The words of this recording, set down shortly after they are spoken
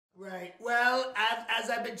Okay, well, as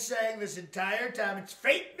I've been saying this entire time, it's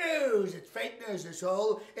fake news. It's fake news. This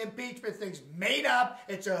whole impeachment thing's made up.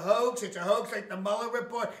 It's a hoax. It's a hoax like the Mueller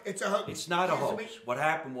report. It's a hoax. It's not a hoax. What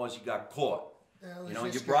happened was you got caught. You know,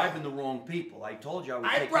 you're bribing the wrong people. I told you I would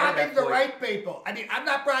take care of that. I'm bribing the right people. I mean, I'm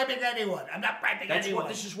not bribing anyone. I'm not bribing anyone.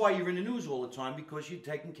 This is why you're in the news all the time, because you're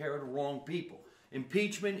taking care of the wrong people.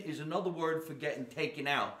 Impeachment is another word for getting taken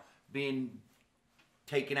out, being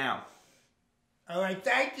taken out. All right,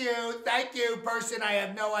 thank you, person. I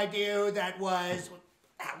have no idea who that was. What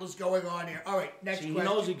the hell is going on here? All right, next question. He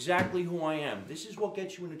knows exactly who I am. This is what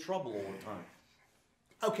gets you into trouble all the time.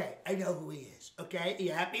 Okay, I know who he is, okay? Are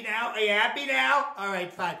you happy now? Are you happy now? All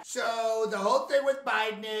right, fine. So the whole thing with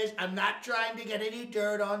Biden is I'm not trying to get any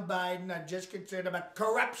dirt on Biden. I'm just concerned about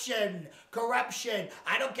corruption. Corruption.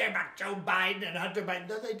 I don't care about Joe Biden and Hunter Biden.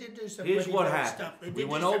 No, they did do some Here's what happened. Stuff. We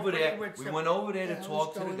went over there to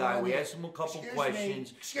talk to the guy. We asked him a couple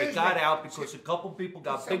questions. It got out because a couple people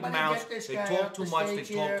got big mouths. They talked too much. They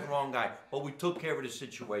talked to the wrong guy. But we took care of the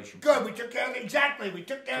situation. Good. We took care of it. Exactly. We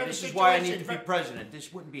took care of the situation. This is why I need to be president.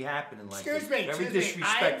 This wouldn't be happening like this. Very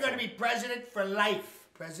disrespectful. I'm going to be president for life.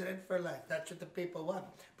 President for life. That's what the people want.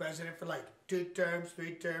 President for life. 2 terms,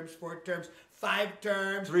 3 terms, 4 terms, 5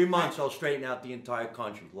 terms. 3 months, I'll straighten out the entire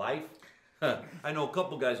country. Life? I know a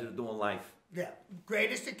couple guys that are doing life. Yeah.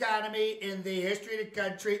 Greatest economy in the history of the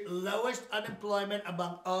country. Lowest unemployment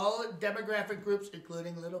among all demographic groups,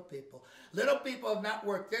 including little people. Little people have not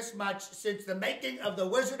worked this much since the making of The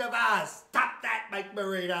Wizard of Oz. Stop that, Mike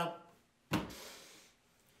Marino.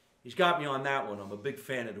 He's got me on that one. I'm a big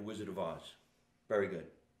fan of The Wizard of Oz. Very good.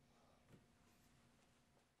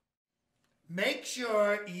 Make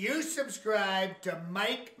sure you subscribe to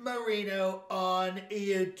Mike Marino on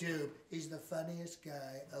YouTube. He's the funniest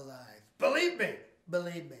guy alive. Believe me.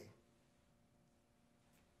 Believe me.